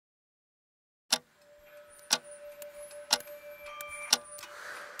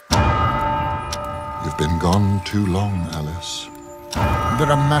been gone too long, Alice. There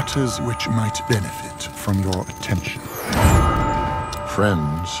are matters which might benefit from your attention.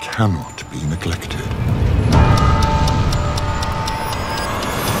 Friends cannot be neglected.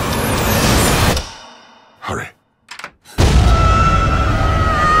 Hurry.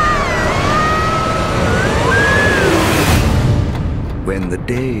 When the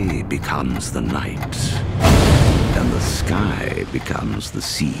day becomes the night, and the sky becomes the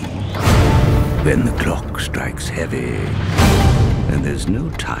sea, when the clock strikes heavy, and there's no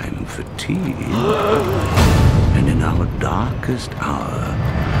time for tea, and in our darkest hour,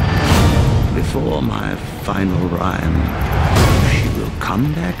 before my final rhyme, she will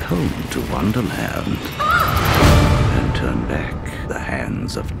come back home to Wonderland and turn back the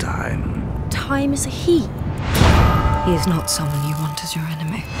hands of time. Time is a he. He is not someone you want as your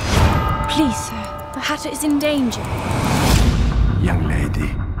enemy. Please, sir, the Hatter is in danger. Young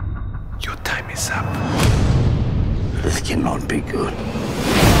lady, your time is up. This cannot be good.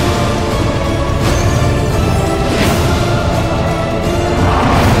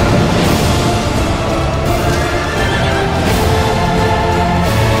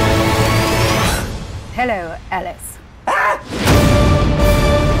 Hello, Alice.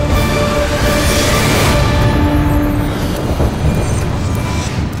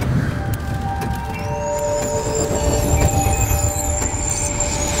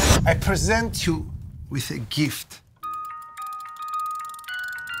 I present you with a gift.